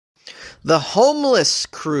The homeless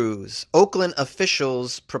cruise. Oakland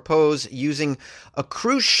officials propose using a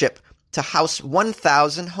cruise ship to house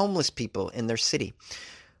 1,000 homeless people in their city.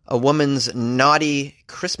 A woman's naughty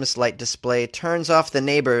Christmas light display turns off the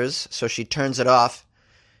neighbors, so she turns it off.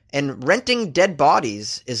 And renting dead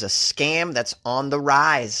bodies is a scam that's on the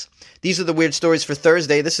rise. These are the weird stories for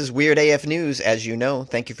Thursday. This is Weird AF News, as you know.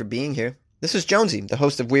 Thank you for being here. This is Jonesy, the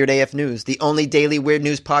host of Weird AF News, the only daily weird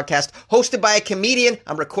news podcast hosted by a comedian.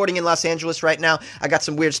 I'm recording in Los Angeles right now. I got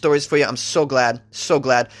some weird stories for you. I'm so glad. So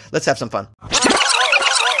glad. Let's have some fun.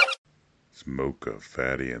 Smoke a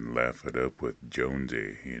fatty and laugh it up with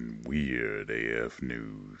Jonesy in Weird AF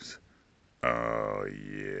News. Oh,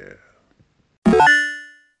 yeah.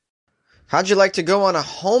 How'd you like to go on a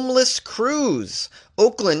homeless cruise?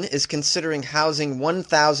 Oakland is considering housing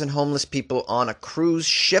 1,000 homeless people on a cruise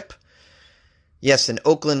ship. Yes, and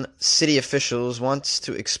Oakland city officials wants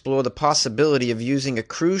to explore the possibility of using a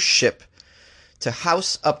cruise ship to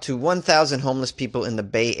house up to 1,000 homeless people in the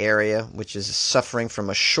Bay Area, which is suffering from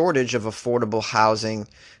a shortage of affordable housing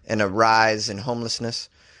and a rise in homelessness.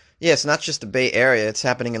 Yeah, it's not just the Bay Area, it's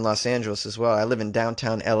happening in Los Angeles as well. I live in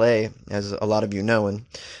downtown LA, as a lot of you know, and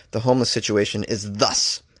the homeless situation is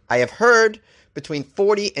thus. I have heard between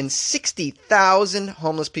 40 and 60,000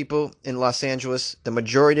 homeless people in Los Angeles. The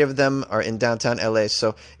majority of them are in downtown LA,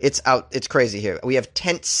 so it's crazy here. We have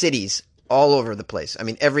tent cities all over the place. I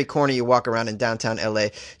mean, every corner you walk around in downtown LA,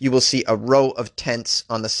 you will see a row of tents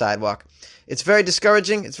on the sidewalk. It's very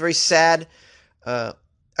discouraging. It's very sad.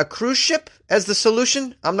 A cruise ship as the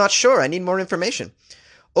solution? I'm not sure. I need more information.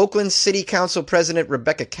 Oakland City Council President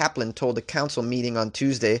Rebecca Kaplan told a council meeting on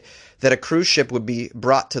Tuesday that a cruise ship would be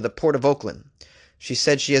brought to the Port of Oakland. She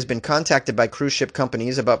said she has been contacted by cruise ship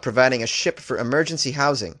companies about providing a ship for emergency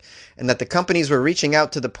housing, and that the companies were reaching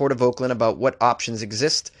out to the Port of Oakland about what options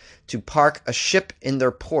exist to park a ship in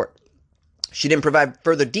their port. She didn't provide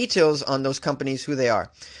further details on those companies, who they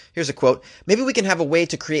are. Here's a quote. "Maybe we can have a way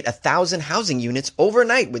to create 1,000 housing units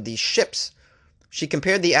overnight with these ships." She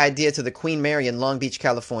compared the idea to the Queen Mary in Long Beach,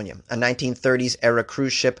 California, a 1930s-era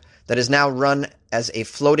cruise ship that is now run as a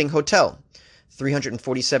floating hotel.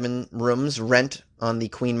 347 rooms rent on the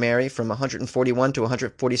Queen Mary from $141 to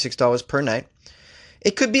 $146 per night.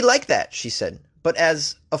 It could be like that, she said, but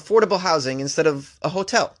as affordable housing instead of a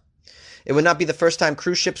hotel. It would not be the first time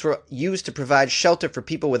cruise ships were used to provide shelter for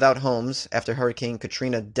people without homes. After Hurricane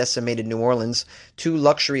Katrina decimated New Orleans, 2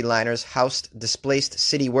 luxury liners housed displaced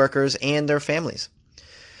city workers and their families.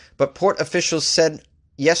 But port officials said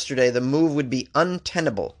yesterday the move would be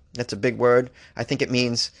untenable. That's a big word. I think it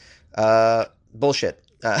means bullshit.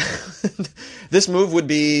 This move would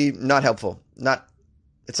be not helpful.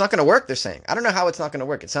 It's not going to work, they're saying. I don't know how it's not going to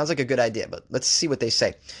work. It sounds like a good idea, but let's see what they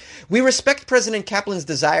say. "We respect President Kaplan's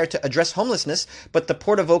desire to address homelessness, but the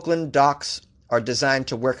Port of Oakland docks are designed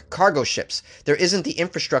to work cargo ships. There isn't the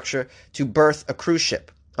infrastructure to berth a cruise ship."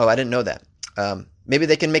 Oh, I didn't know that. Maybe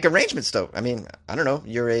they can make arrangements, though. I mean, I don't know.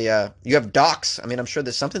 You have docks. I mean, I'm sure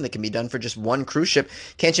there's something that can be done for just one cruise ship.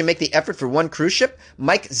 Can't you make the effort for one cruise ship?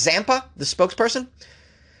 Mike Zampa, the spokesperson.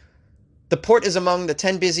 "The port is among the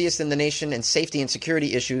 10 busiest in the nation, and safety and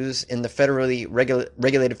security issues in the federally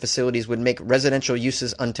regulated facilities would make residential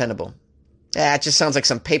uses untenable." It just sounds like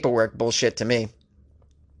some paperwork bullshit to me.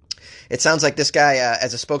 It sounds like this guy,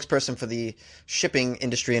 as a spokesperson for the shipping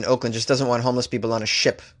industry in Oakland, just doesn't want homeless people on a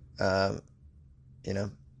ship.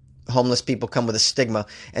 Homeless people come with a stigma.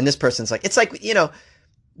 And this person's like, it's like,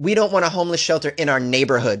 we don't want a homeless shelter in our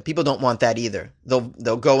neighborhood. People don't want that either.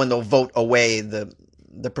 They'll go and they'll vote away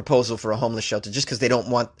the proposal for a homeless shelter just because they don't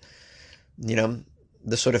want,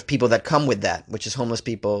 the sort of people that come with that, which is homeless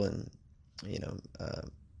people and,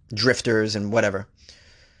 drifters and whatever.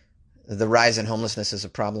 The rise in homelessness is a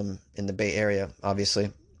problem in the Bay Area,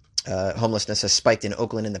 obviously. Homelessness has spiked in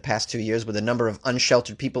Oakland in the past 2 years, with the number of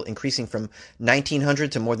unsheltered people increasing from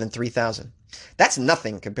 1,900 to more than 3,000. That's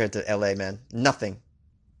nothing compared to LA, man. Nothing.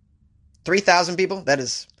 3,000 people?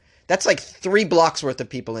 That's like 3 blocks worth of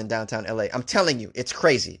people in downtown LA. I'm telling you, it's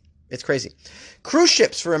crazy. It's crazy. Cruise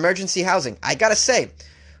ships for emergency housing. I gotta say,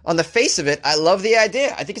 on the face of it, I love the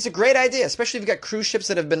idea. I think it's a great idea, especially if you've got cruise ships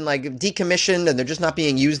that have been like decommissioned and they're just not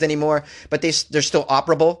being used anymore, but they're still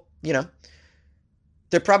operable,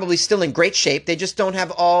 They're probably still in great shape. They just don't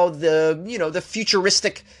have all the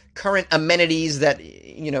futuristic current amenities that,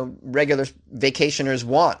 regular vacationers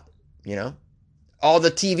want, All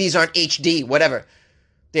the TVs aren't HD, whatever.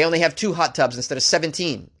 They only have 2 hot tubs instead of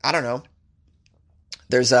 17. I don't know.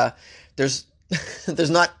 There's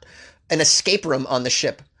not an escape room on the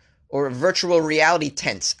ship or virtual reality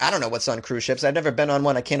tents. I don't know what's on cruise ships. I've never been on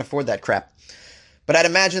one. I can't afford that crap. But I'd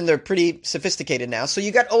imagine they're pretty sophisticated now. So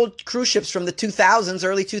you got old cruise ships from the 2000s,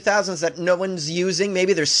 early 2000s that no one's using.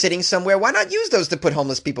 Maybe they're sitting somewhere. Why not use those to put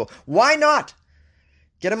homeless people? Why not?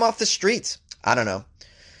 Get them off the streets. I don't know.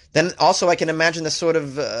 Then also I can imagine the sort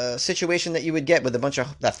of situation that you would get with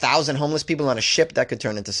 1,000 homeless people on a ship. That could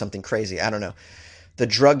turn into something crazy. I don't know. The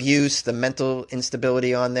drug use, the mental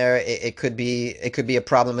instability on there, it could be a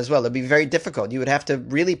problem as well. It'd be very difficult. You would have to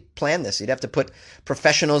really plan this. You'd have to put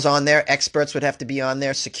professionals on there. Experts would have to be on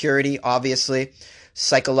there. Security, obviously.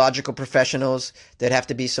 Psychological professionals. There'd have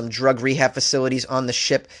to be some drug rehab facilities on the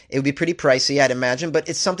ship. It would be pretty pricey, I'd imagine, but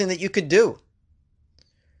it's something that you could do.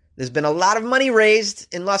 There's been a lot of money raised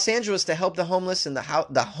in Los Angeles to help the homeless and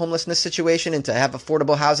the homelessness situation and to have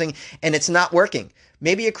affordable housing, and it's not working.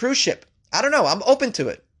 Maybe a cruise ship. I don't know. I'm open to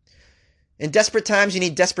it. In desperate times, you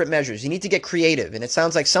need desperate measures. You need to get creative. And it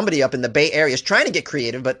sounds like somebody up in the Bay Area is trying to get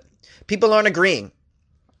creative, but people aren't agreeing.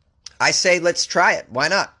 I say, let's try it. Why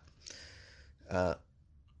not?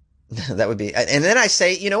 That would be. And then I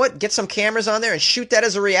say, you know what? Get some cameras on there and shoot that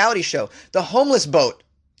as a reality show. The homeless boat.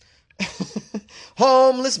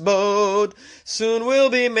 Homeless boat, soon we'll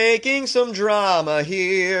be making some drama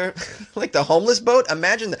here. Like the homeless boat?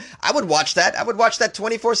 Imagine that. I would watch that. I would watch that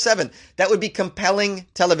 24/7. That would be compelling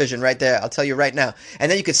television right there. I'll tell you right now.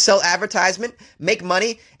 And then you could sell advertisement, make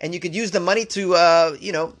money, and you could use the money to,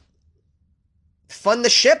 fund the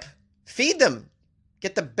ship, feed them,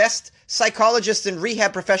 get the best psychologists and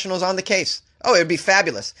rehab professionals on the case. Oh, it would be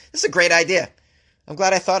fabulous. This is a great idea. I'm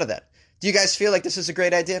glad I thought of that. Do you guys feel like this is a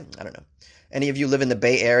great idea? I don't know. Any of you live in the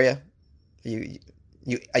Bay Area?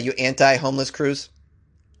 Are you anti-homeless cruise?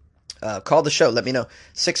 Call the show. Let me know.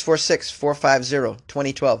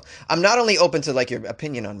 646-450-2012. I'm not only open to your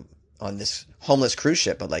opinion on this homeless cruise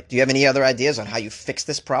ship, but do you have any other ideas on how you fix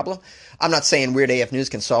this problem? I'm not saying Weird AF News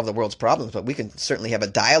can solve the world's problems, but we can certainly have a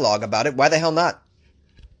dialogue about it. Why the hell not?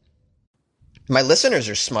 My listeners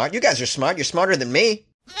are smart. You guys are smart. You're smarter than me.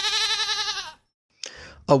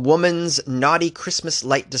 A woman's naughty Christmas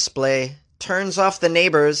light display turns off the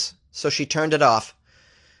neighbors, so she turned it off.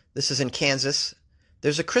 This is in Kansas.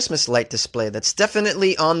 There's a Christmas light display that's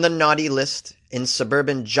definitely on the naughty list in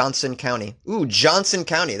suburban Johnson County. Ooh, Johnson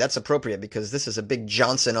County. That's appropriate because this is a big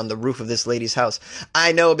Johnson on the roof of this lady's house.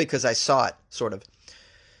 I know because I saw it, sort of.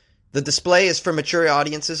 The display is for mature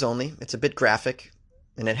audiences only. It's a bit graphic,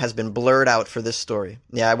 and it has been blurred out for this story.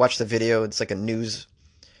 Yeah, I watched the video. It's like a news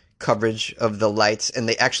coverage of the lights, and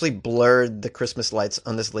they actually blurred the Christmas lights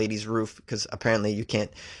on this lady's roof because apparently you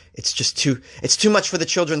can't. It's too much for the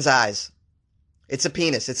children's eyes. It's a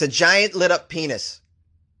penis. It's a giant lit up penis.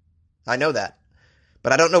 I know that,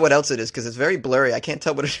 but I don't know what else it is because it's very blurry. I can't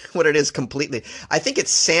tell what it is completely. I think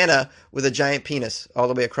it's Santa with a giant penis all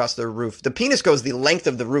the way across their roof. The penis goes the length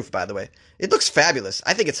of the roof, by the way. It looks fabulous.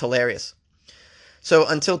 I think it's hilarious. So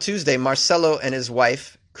until Tuesday, Marcelo and his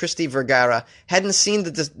wife, Christy Vergara, hadn't seen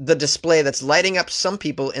the display that's lighting up some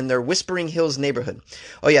people in their Whispering Hills neighborhood.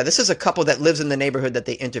 Oh yeah, this is a couple that lives in the neighborhood that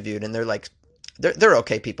they interviewed, and they're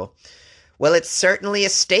okay people. Well, it's certainly a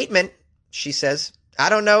statement, she says. I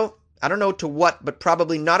don't know to what, but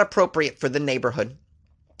probably not appropriate for the neighborhood.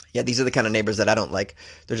 Yeah, these are the kind of neighbors that I don't like.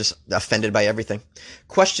 They're just offended by everything.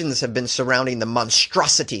 Questions have been surrounding the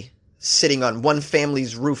monstrosity sitting on one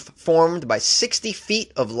family's roof, formed by 60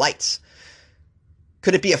 feet of lights.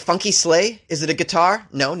 Could it be a funky sleigh? Is it a guitar?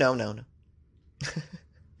 No.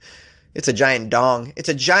 It's a giant dong. It's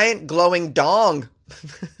a giant glowing dong.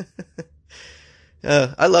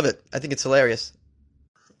 I love it. I think it's hilarious.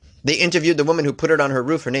 They interviewed the woman who put it on her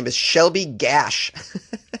roof. Her name is Shelby Gash.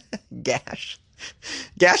 Gash.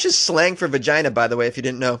 Gash is slang for vagina, by the way, if you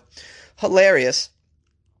didn't know. Hilarious.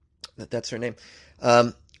 That's her name.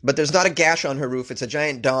 But there's not a gash on her roof. It's a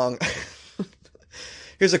giant dong.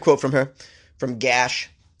 Here's a quote from her. From Gash.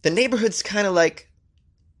 The neighborhood's kind of like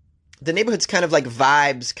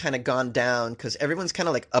vibes kind of gone down because everyone's kind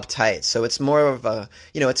of like uptight. So it's more of a,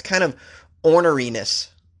 it's kind of orneriness.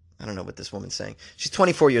 I don't know what this woman's saying. She's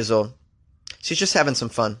 24 years old. She's just having some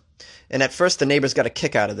fun. And at first the neighbors got a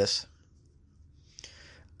kick out of this.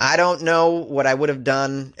 I don't know what I would have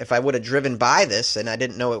done if I would have driven by this and I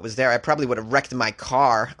didn't know it was there. I probably would have wrecked my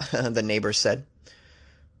car, the neighbor said.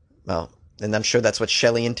 Well, and I'm sure that's what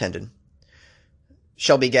Shelley intended.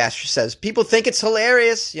 Shelby Gash says, people think it's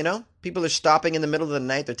hilarious, People are stopping in the middle of the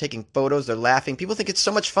night. They're taking photos. They're laughing. People think it's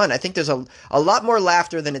so much fun. I think there's a lot more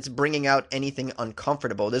laughter than it's bringing out anything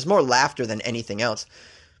uncomfortable. There's more laughter than anything else.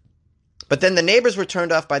 But then the neighbors were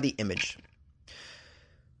turned off by the image.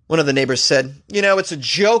 One of the neighbors said, it's a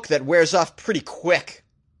joke that wears off pretty quick.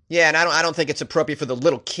 Yeah, and I don't think it's appropriate for the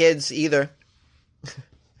little kids either.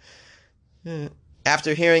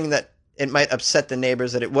 After hearing that it might upset the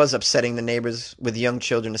neighbors, that it was upsetting the neighbors with young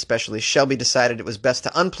children especially, Shelby decided it was best to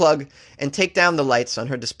unplug and take down the lights on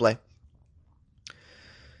her display.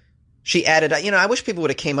 She added, I wish people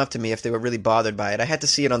would have came up to me if they were really bothered by it. I had to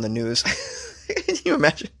see it on the news. Can you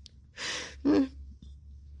imagine? And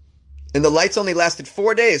the lights only lasted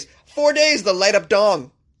 4 days. 4 days, the light up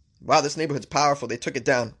dong. Wow, this neighborhood's powerful. They took it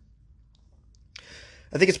down.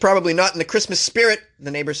 I think it's probably not in the Christmas spirit,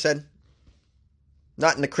 the neighbor said.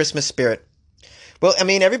 Not in the Christmas spirit. Well, I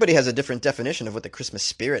mean, everybody has a different definition of what the Christmas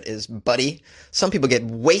spirit is, buddy. Some people get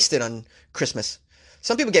wasted on Christmas.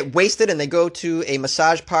 Some people get wasted and they go to a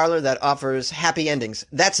massage parlor that offers happy endings.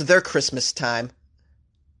 That's their Christmas time.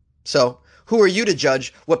 So, who are you to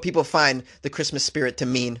judge what people find the Christmas spirit to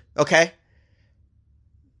mean, okay?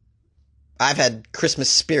 I've had Christmas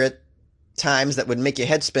spirit times that would make your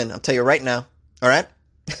head spin, I'll tell you right now, all right?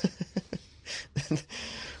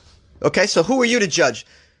 Okay, so who are you to judge?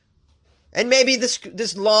 And maybe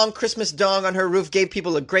this long Christmas dong on her roof gave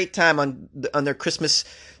people a great time on their Christmas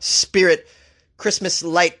spirit, Christmas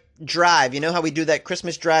light drive. You know how we do that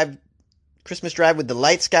Christmas drive with the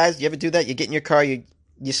lights, guys? You ever do that? You get in your car, you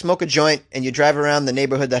smoke a joint, and you drive around the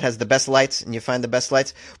neighborhood that has the best lights, and you find the best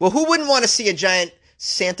lights. Well, who wouldn't want to see a giant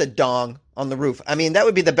Santa dong on the roof? I mean, that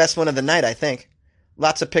would be the best one of the night, I think.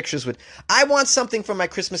 Lots of pictures would. I want something for my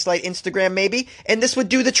Christmas light Instagram, maybe, and this would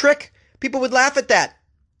do the trick. People would laugh at that.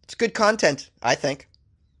 It's good content, I think.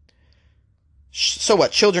 So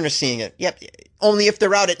what? Children are seeing it. Yep. Only if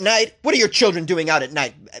they're out at night. What are your children doing out at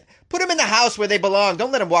night? Put them in the house where they belong.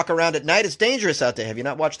 Don't let them walk around at night. It's dangerous out there. Have you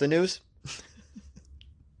not watched the news?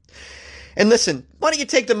 And listen, why don't you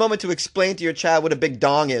take the moment to explain to your child what a big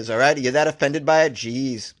dong is, all right? Are you that offended by it?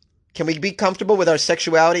 Jeez. Can we be comfortable with our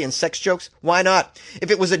sexuality and sex jokes? Why not? If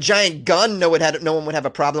it was a giant gun, no one would have a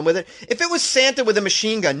problem with it. If it was Santa with a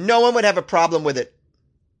machine gun, no one would have a problem with it.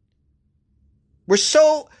 We're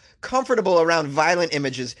so comfortable around violent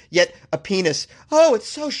images, yet a penis. Oh, it's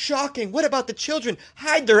so shocking. What about the children?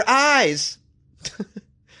 Hide their eyes.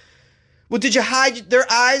 Well, did you hide their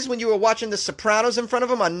eyes when you were watching The Sopranos in front of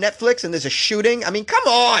them on Netflix and there's a shooting? I mean, come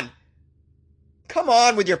on. Come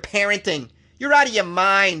on with your parenting. You're out of your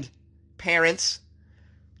mind, parents.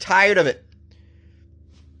 Tired of it.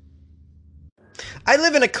 I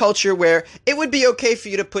live in a culture where it would be okay for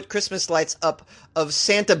you to put Christmas lights up of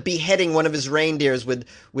Santa beheading one of his reindeers with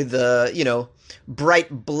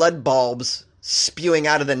bright blood bulbs spewing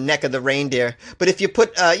out of the neck of the reindeer. But if you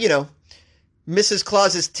put, Mrs.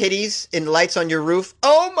 Claus's titties in lights on your roof,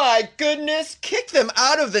 oh my goodness, kick them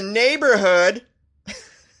out of the neighborhood.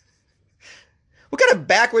 What kind of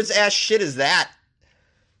backwards ass shit is that?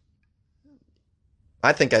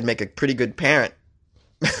 I think I'd make a pretty good parent.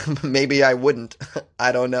 Maybe I wouldn't.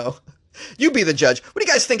 I don't know. You be the judge. What do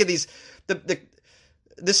you guys think of this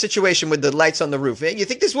situation with the lights on the roof? You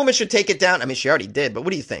think this woman should take it down? I mean, she already did, but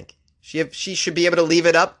what do you think? She should be able to leave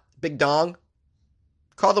it up? Big dong?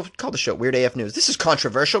 Call the show Weird AF News. This is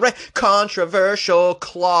controversial, right? Controversial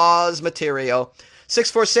clause material.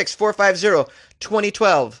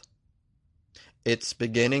 646-450-2012. It's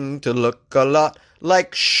beginning to look a lot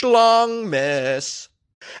like schlongmas.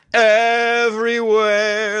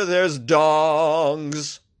 Everywhere there's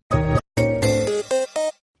dongs.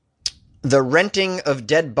 The renting of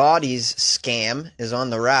dead bodies scam is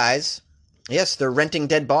on the rise. Yes, they're renting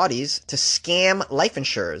dead bodies to scam life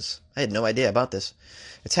insurers. I had no idea about this.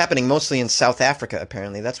 It's happening mostly in South Africa,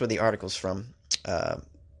 apparently. That's where the article's from.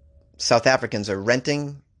 South Africans are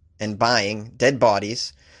renting and buying dead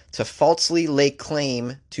bodies to falsely lay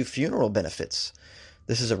claim to funeral benefits.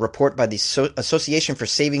 This is a report by the Association for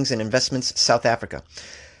Savings and Investments South Africa.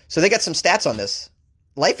 So they got some stats on this.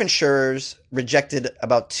 Life insurers rejected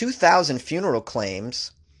about 2,000 funeral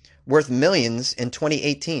claims worth millions in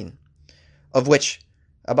 2018, of which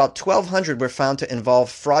about 1,200 were found to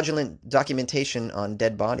involve fraudulent documentation on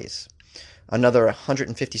dead bodies. Another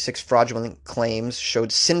 156 fraudulent claims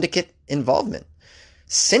showed syndicate involvement.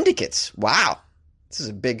 Syndicates? Wow. This is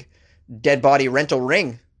a big dead body rental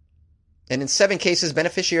ring. And in 7 cases,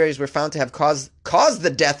 beneficiaries were found to have caused the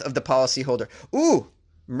death of the policyholder. Ooh,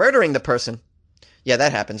 murdering the person. Yeah,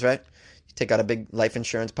 that happens, right? You take out a big life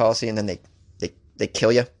insurance policy and then they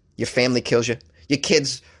kill you. Your family kills you. Your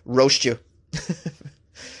kids roast you.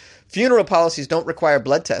 Funeral policies don't require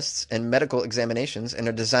blood tests and medical examinations and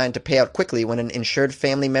are designed to pay out quickly when an insured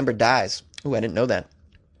family member dies. Ooh, I didn't know that.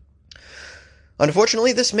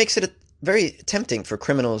 Unfortunately, this makes it very tempting for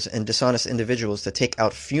criminals and dishonest individuals to take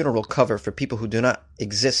out funeral cover for people who do not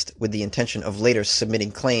exist with the intention of later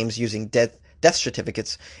submitting claims using death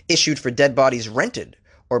certificates issued for dead bodies rented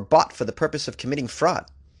or bought for the purpose of committing fraud,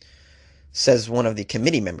 says one of the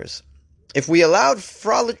committee members. If we allowed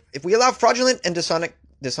fraudulent and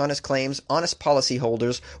dishonest claims, honest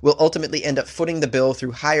policyholders will ultimately end up footing the bill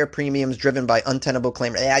through higher premiums driven by untenable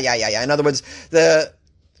claims. Yeah. In other words, the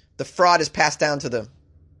fraud is passed down to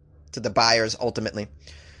the buyers ultimately.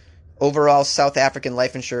 Overall, South African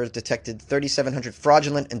life insurers detected 3,700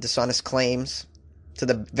 fraudulent and dishonest claims to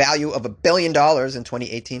the value of $1 billion in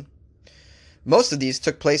 2018. Most of these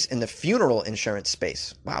took place in the funeral insurance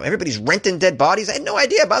space. Wow, everybody's renting dead bodies? I had no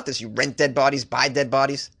idea about this. You rent dead bodies, buy dead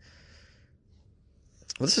bodies.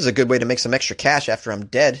 Well, this is a good way to make some extra cash after I'm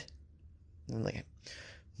dead. Like,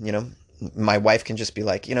 my wife can just be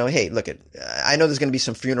like, hey, look, I know there's going to be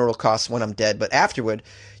some funeral costs when I'm dead, but afterward,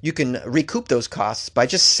 you can recoup those costs by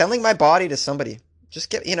just selling my body to somebody.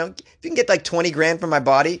 Just get, if you can get like 20 grand from my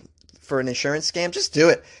body for an insurance scam, just do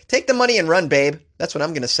it. Take the money and run, babe. That's what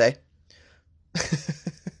I'm going to say.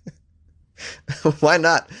 Why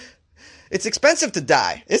not? It's expensive to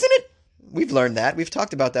die, isn't it? We've learned that. We've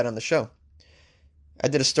talked about that on the show. I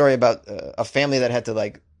did a story about a family that had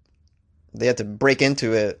to break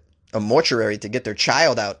into a mortuary to get their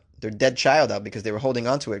dead child out, because they were holding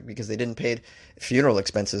on to it because they didn't pay funeral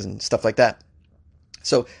expenses and stuff like that.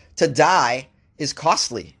 So to die is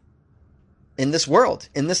costly in this world,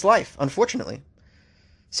 in this life, unfortunately.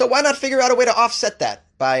 So why not figure out a way to offset that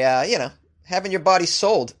by, having your body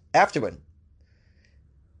sold afterward?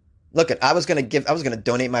 Look, I was going to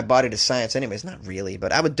donate my body to science anyways. Not really,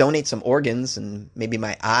 but I would donate some organs and maybe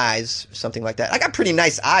my eyes, something like that. I got pretty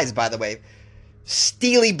nice eyes, by the way.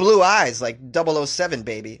 Steely blue eyes, like 007,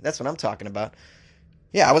 baby. That's what I'm talking about.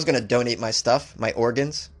 Yeah, I was going to donate my stuff, my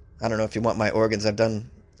organs. I don't know if you want my organs. I've done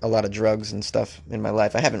a lot of drugs and stuff in my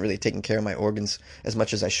life. I haven't really taken care of my organs as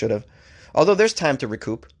much as I should have. Although there's time to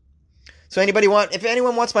recoup. So if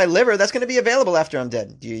anyone wants my liver, that's going to be available after I'm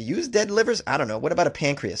dead. Do you use dead livers? I don't know. What about a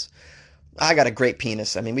pancreas? I got a great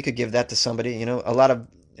penis. I mean, we could give that to somebody. A lot of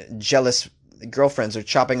jealous girlfriends are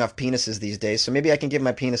chopping off penises these days, so maybe I can give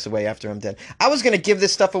my penis away after I'm dead. I was going to give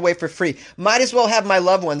this stuff away for free. Might as well have my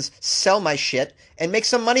loved ones sell my shit and make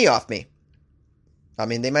some money off me. I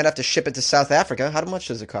mean, they might have to ship it to South Africa. How much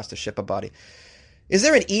does it cost to ship a body? Is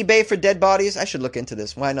there an eBay for dead bodies? I should look into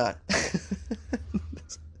this. Why not?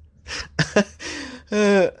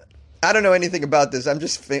 I don't know anything about this. I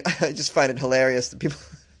just find it hilarious that people.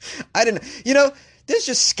 I didn't. There's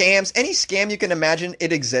just scams. Any scam you can imagine,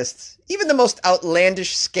 it exists. Even the most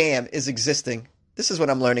outlandish scam is existing. This is what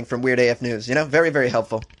I'm learning from Weird AF News. Very, very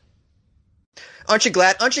helpful. Aren't you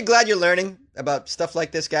glad? Aren't you glad you're learning about stuff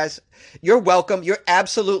like this, guys? You're welcome. You're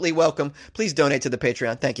absolutely welcome. Please donate to the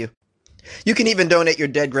Patreon. Thank you. You can even donate your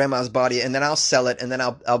dead grandma's body, and then I'll sell it, and then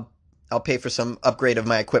I'll pay for some upgrade of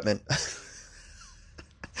my equipment.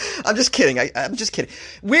 I'm just kidding. I'm just kidding.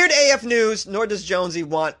 Weird AF News, nor does Jonesy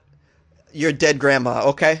want your dead grandma,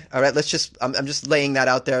 okay? All right, I'm just laying that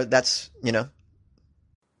out there. That's, don't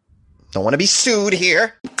want to be sued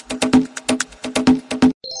here.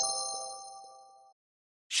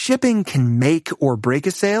 Shipping can make or break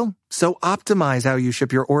a sale, so optimize how you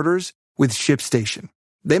ship your orders with ShipStation.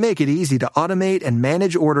 They make it easy to automate and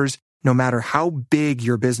manage orders no matter how big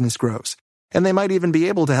your business grows. And they might even be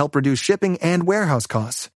able to help reduce shipping and warehouse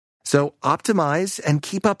costs. So optimize and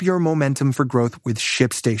keep up your momentum for growth with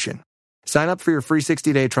ShipStation. Sign up for your free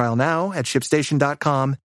 60-day trial now at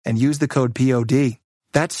ShipStation.com and use the code POD.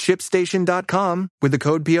 That's ShipStation.com with the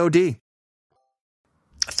code POD.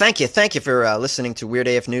 Thank you for listening to Weird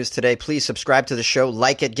AF News today. Please subscribe to the show,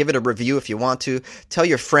 like it, give it a review if you want to. Tell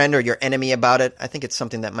your friend or your enemy about it. I think it's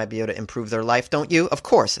something that might be able to improve their life, don't you? Of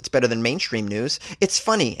course, it's better than mainstream news. It's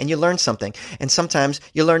funny, and you learn something. And sometimes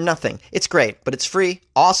you learn nothing. It's great, but it's free.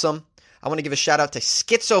 Awesome. I want to give a shout out to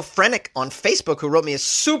Schizophrenic on Facebook, who wrote me a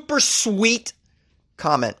super sweet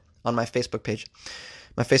comment on my Facebook page.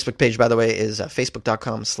 My Facebook page, by the way, is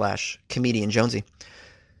facebook.com/comedian Jonesy.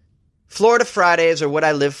 Florida Fridays are what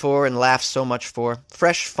I live for and laugh so much for.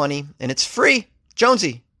 Fresh, funny, and it's free.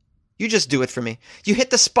 Jonesy, you just do it for me. You hit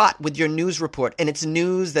the spot with your news report, and it's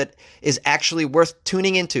news that is actually worth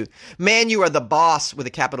tuning into. Man, you are the boss with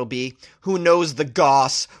a capital B, who knows the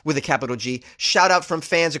goss with a capital G. Shout out from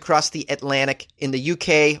fans across the Atlantic. In the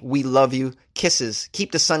UK, we love you. Kisses.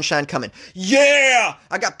 Keep the sunshine coming. Yeah!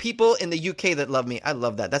 I got people in the UK that love me. I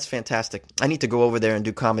love that. That's fantastic. I need to go over there and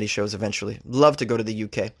do comedy shows eventually. Love to go to the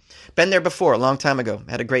UK. Been there before, a long time ago.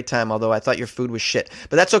 Had a great time, although I thought your food was shit.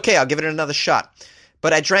 But that's okay. I'll give it another shot.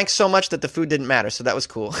 But I drank so much that the food didn't matter, so that was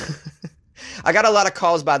cool. I got a lot of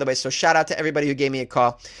calls, by the way, so shout out to everybody who gave me a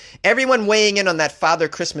call. Everyone weighing in on that Father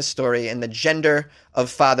Christmas story and the gender of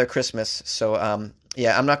Father Christmas. So,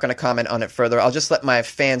 yeah, I'm not going to comment on it further. I'll just let my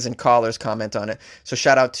fans and callers comment on it. So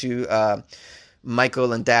shout out to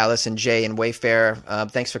Michael and Dallas and Jay and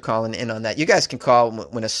Wayfair. Thanks for calling in on that. You guys can call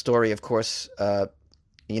when a story, of course,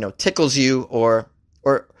 tickles you or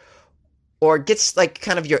gets like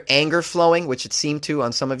kind of your anger flowing, which it seemed to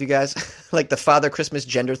on some of you guys. Like the Father Christmas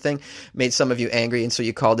gender thing made some of you angry, and so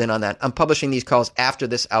you called in on that. I'm publishing these calls after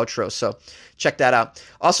this outro, so check that out.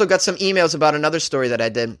 Also got some emails about another story that I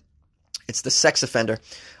did. It's the sex offender.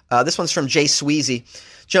 This one's from Jay Sweezy.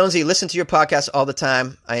 Jonesy, listen to your podcasts all the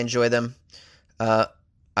time. I enjoy them. But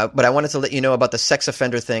I wanted to let you know about the sex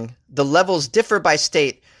offender thing. The levels differ by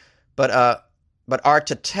state, but are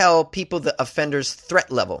to tell people the offender's threat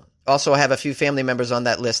level. Also, I have a few family members on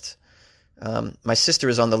that list. My sister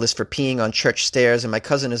is on the list for peeing on church stairs, and my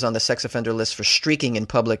cousin is on the sex offender list for streaking in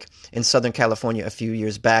public in Southern California a few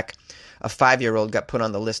years back. A 5-year-old got put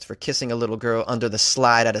on the list for kissing a little girl under the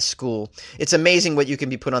slide at a school. It's amazing what you can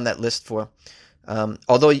be put on that list for.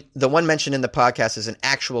 Although the one mentioned in the podcast is an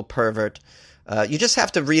actual pervert, you just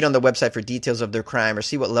have to read on the website for details of their crime or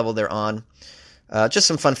see what level they're on. Just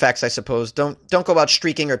some fun facts, I suppose. Don't go about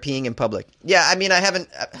streaking or peeing in public. Yeah, I mean,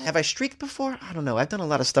 have I streaked before? I don't know. I've done a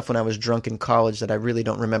lot of stuff when I was drunk in college that I really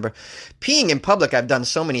don't remember. Peeing in public I've done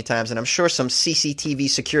so many times, and I'm sure some CCTV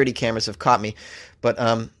security cameras have caught me. But,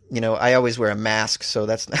 I always wear a mask, so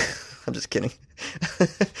that's not I'm just kidding.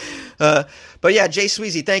 But yeah, Jay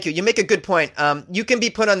Sweezy, thank you. You make a good point. You can be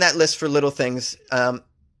put on that list for little things.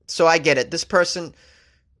 So I get it. This person,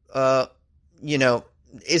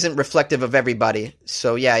 isn't reflective of everybody.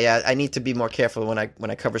 So yeah, I need to be more careful when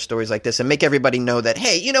I cover stories like this and make everybody know that,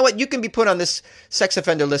 hey, you know what? You can be put on this sex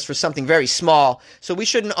offender list for something very small. So we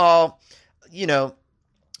shouldn't all,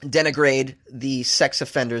 denigrate the sex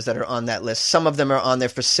offenders that are on that list. Some of them are on there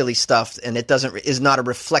for silly stuff, and it is not a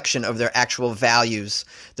reflection of their actual values.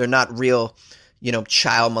 They're not real,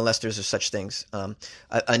 child molesters or such things.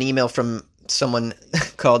 An email from someone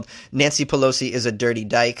called Nancy Pelosi is a dirty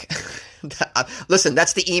dyke. Listen,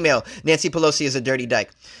 that's the email. Nancy Pelosi is a dirty dyke.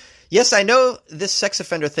 Yes, I know this sex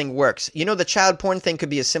offender thing works. The child porn thing could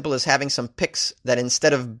be as simple as having some pics that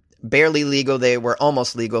instead of barely legal, they were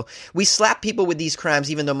almost legal. We slap people with these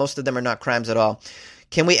crimes, even though most of them are not crimes at all.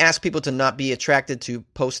 Can we ask people to not be attracted to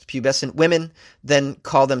post-pubescent women, then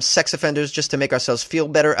call them sex offenders just to make ourselves feel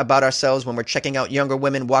better about ourselves when we're checking out younger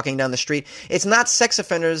women walking down the street? It's not sex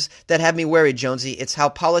offenders that have me worried, Jonesy. It's how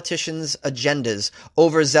politicians' agendas,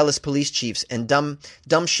 overzealous police chiefs, and dumb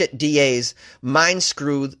shit DAs mind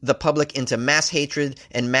screw the public into mass hatred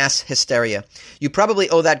and mass hysteria. You probably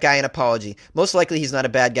owe that guy an apology. Most likely he's not a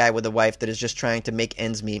bad guy with a wife that is just trying to make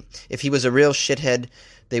ends meet. If he was a real shithead,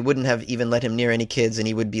 they wouldn't have even let him near any kids, and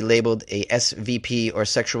he would be labeled a SVP or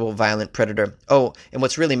sexual violent predator. Oh, and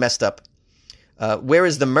what's really messed up, where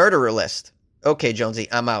is the murderer list? Okay, Jonesy,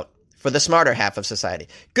 I'm out. For the smarter half of society.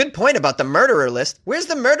 Good point about the murderer list. Where's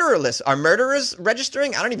the murderer list? Are murderers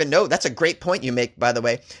registering? I don't even know. That's a great point you make, by the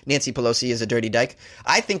way. Nancy Pelosi is a dirty dyke.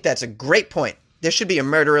 I think that's a great point. There should be a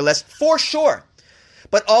murderer list for sure.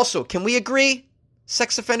 But also, can we agree?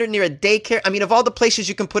 Sex offender near a daycare. I mean, of all the places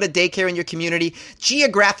you can put a daycare in your community,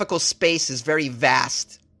 geographical space is very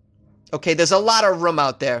vast. Okay, there's a lot of room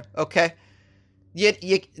out there. Okay,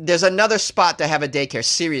 there's another spot to have a daycare.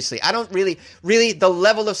 Seriously, I don't really the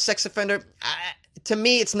level of sex offender. To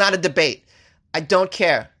me, it's not a debate. I don't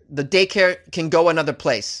care. The daycare can go another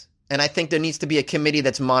place, and I think there needs to be a committee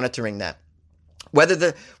that's monitoring that. Whether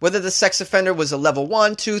the sex offender was a level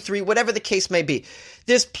 1, 2, 3, whatever the case may be.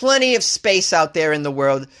 There's plenty of space out there in the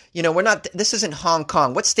world. This isn't Hong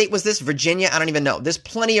Kong. What state was this? Virginia? I don't even know. There's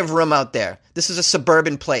plenty of room out there. This is a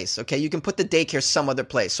suburban place, okay? You can put the daycare some other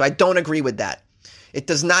place. So I don't agree with that. It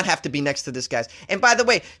does not have to be next to this guy's. And by the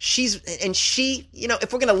way, she,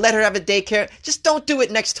 if we're going to let her have a daycare, just don't do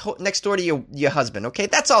it next door to your husband, okay?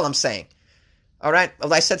 That's all I'm saying. All right?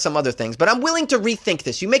 Well, I said some other things, but I'm willing to rethink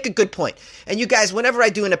this. You make a good point. And you guys, whenever I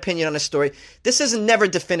do an opinion on a story, this is never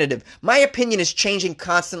definitive. My opinion is changing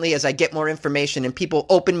constantly as I get more information and people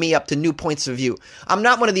open me up to new points of view. I'm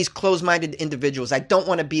not one of these closed-minded individuals. I don't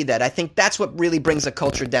want to be that. I think that's what really brings a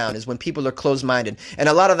culture down, is when people are closed-minded. And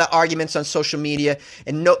a lot of the arguments on social media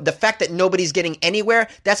and the fact that nobody's getting anywhere,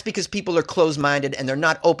 that's because people are closed-minded and they're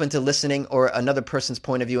not open to listening or another person's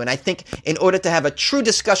point of view. And I think in order to have a true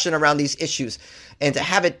discussion around these issues, and to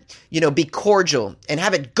have it, be cordial and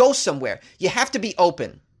have it go somewhere, you have to be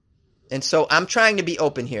open. And so I'm trying to be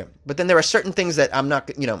open here. But then there are certain things that I'm not,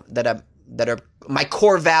 that are my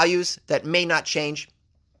core values that may not change.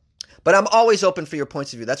 But I'm always open for your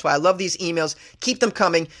points of view. That's why I love these emails. Keep them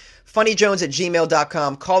coming.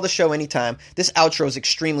 funnyjones@gmail.com. Call the show anytime. This outro is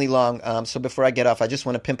extremely long, so before I get off, I just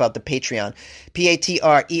want to pimp out the Patreon.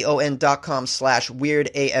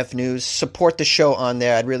 patreon.com/weirdafnews. Support the show on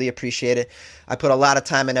there. I'd really appreciate it. I put a lot of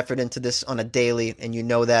time and effort into this on a daily, and you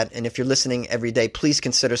know that. And if you're listening every day, please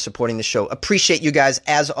consider supporting the show. Appreciate you guys,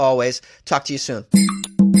 as always. Talk to you soon.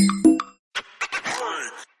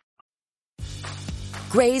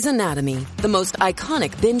 Grey's Anatomy, the most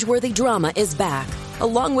iconic binge-worthy drama, is back,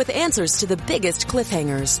 along with answers to the biggest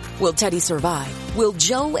cliffhangers. Will Teddy survive? Will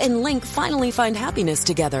Joe and Link finally find happiness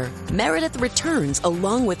together? Meredith returns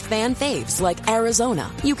along with fan faves like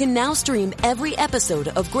Arizona. You can now stream every episode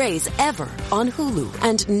of Grey's ever on Hulu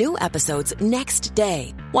and new episodes next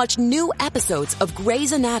day. Watch new episodes of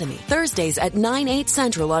Grey's Anatomy Thursdays at 9/8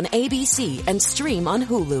 Central on ABC and stream on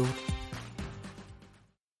Hulu.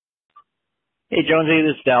 Hey, Jonesy,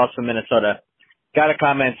 this is Dallas from Minnesota. Got a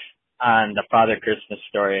comment on the Father Christmas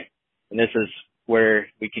story, and this is where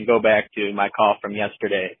we can go back to my call from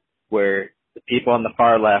yesterday, where the people on the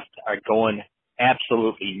far left are going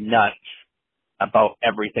absolutely nuts about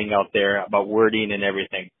everything out there, about wording and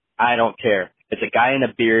everything. I don't care. It's a guy in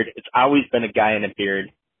a beard. It's always been a guy in a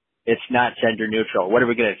beard. It's not gender neutral. What are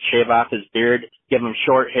we going to shave off his beard, give him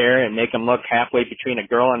short hair, and make him look halfway between a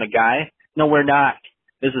girl and a guy? No, we're not.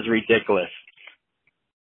 This is ridiculous.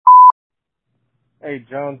 Hey,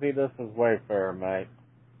 Jonesy, this is Wayfarer, mate.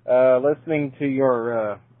 Listening to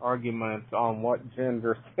your arguments on what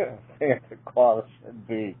gender Santa Claus should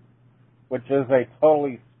be, which is a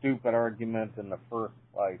totally stupid argument in the first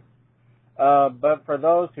place. But for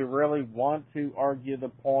those who really want to argue the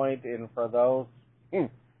point, and for those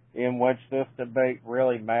in which this debate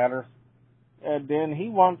really matters, then he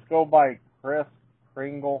wants to go by Kris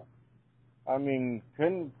Kringle. I mean,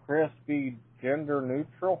 couldn't Chris be gender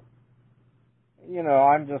neutral? You know,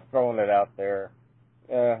 I'm just throwing it out there.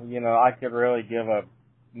 You know, I could really give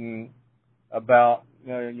about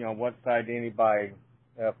what side anybody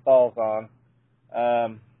falls on.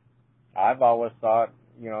 I've always thought,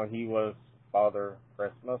 he was Father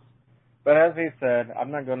Christmas. But as he said, I'm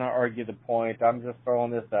not going to argue the point. I'm just throwing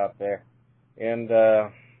this out there. And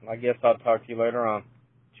I guess I'll talk to you later on.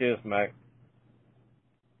 Cheers, mate.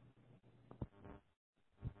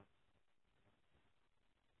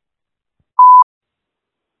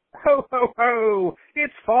 Ho, ho, ho!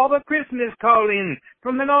 It's Father Christmas calling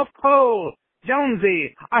from the North Pole.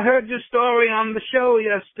 Jonesy, I heard your story on the show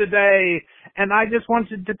yesterday, and I just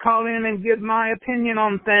wanted to call in and give my opinion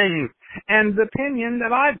on things. And the opinion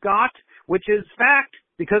that I've got, which is fact,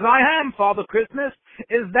 because I am Father Christmas,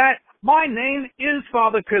 is that my name is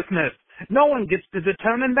Father Christmas. No one gets to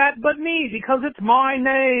determine that but me, because it's my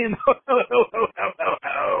name. Ho, ho, ho, ho, ho,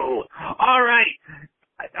 ho. All right.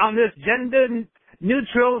 On this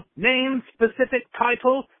gender-neutral, name-specific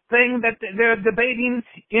title thing that they're debating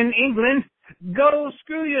in England, go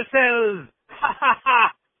screw yourselves. Ha, ha,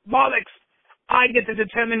 ha. Bollocks. I get to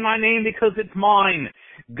determine my name because it's mine.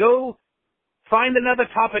 Go find another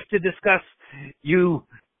topic to discuss, you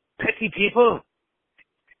petty people.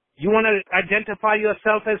 You want to identify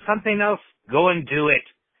yourself as something else? Go and do it.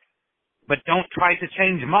 But don't try to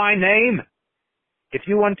change my name. If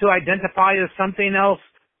you want to identify as something else,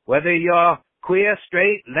 whether you're queer,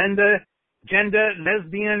 straight, gender,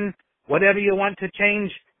 lesbian, whatever you want to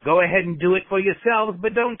change, go ahead and do it for yourselves,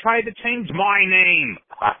 but don't try to change my name.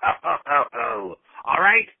 All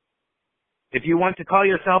right? If you want to call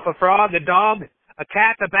yourself a frog, a dog, a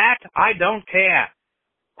cat, a bat, I don't care.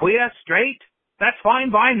 Queer, straight, that's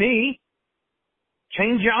fine by me.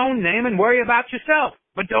 Change your own name and worry about yourself,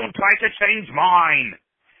 but don't try to change mine.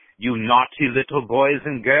 You naughty little boys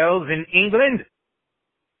and girls in England.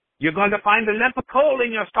 You're going to find a lump of coal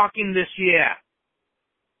in your stocking this year.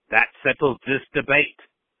 That settles this debate.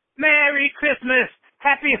 Merry Christmas!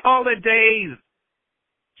 Happy holidays!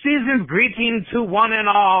 Season's greetings to one and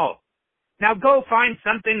all. Now go find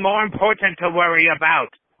something more important to worry about.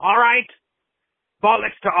 All right?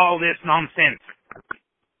 Bollocks to all this nonsense.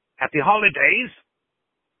 Happy holidays.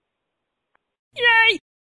 Yay!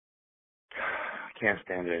 Can't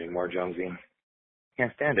stand it anymore, Jonesy.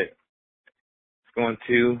 Can't stand it. It's going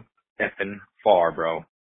too effing far, bro.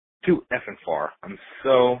 Too effing far. I'm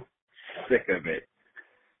so sick of it.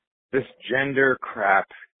 This gender crap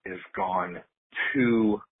is gone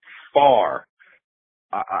too far.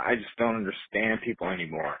 I just don't understand people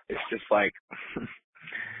anymore. It's just like,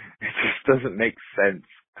 it just doesn't make sense.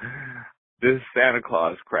 This Santa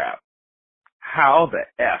Claus crap. How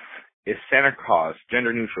the F is Santa Claus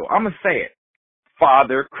gender neutral? I'm going to say it.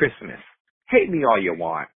 Father Christmas. Hate me all you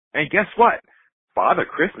want. And guess what? Father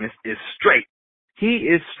Christmas is straight. He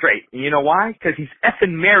is straight. And you know why? Because he's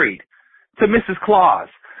effing married to Mrs. Claus.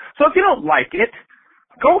 So if you don't like it,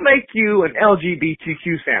 go make you an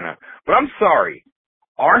LGBTQ Santa. But I'm sorry.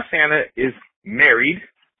 Our Santa is married,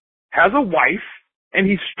 has a wife, and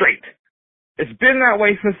he's straight. It's been that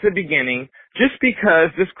way since the beginning. Just because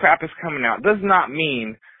this crap is coming out does not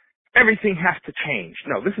mean everything has to change.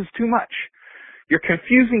 No, this is too much. You're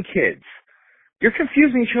confusing kids. You're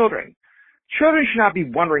confusing children. Children should not be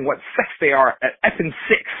wondering what sex they are at effing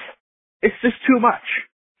 6. It's just too much.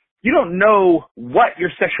 You don't know what your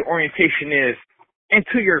sexual orientation is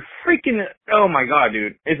until you're freaking, oh my God,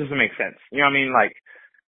 dude, it doesn't make sense. You know what I mean? Like,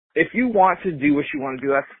 if you want to do what you want to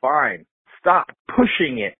do, that's fine. Stop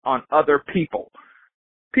pushing it on other people.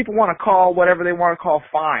 People want to call whatever they want to call,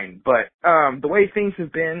 fine. But the way things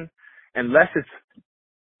have been, unless it's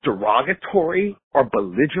derogatory or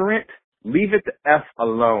belligerent, leave it the F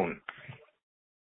alone.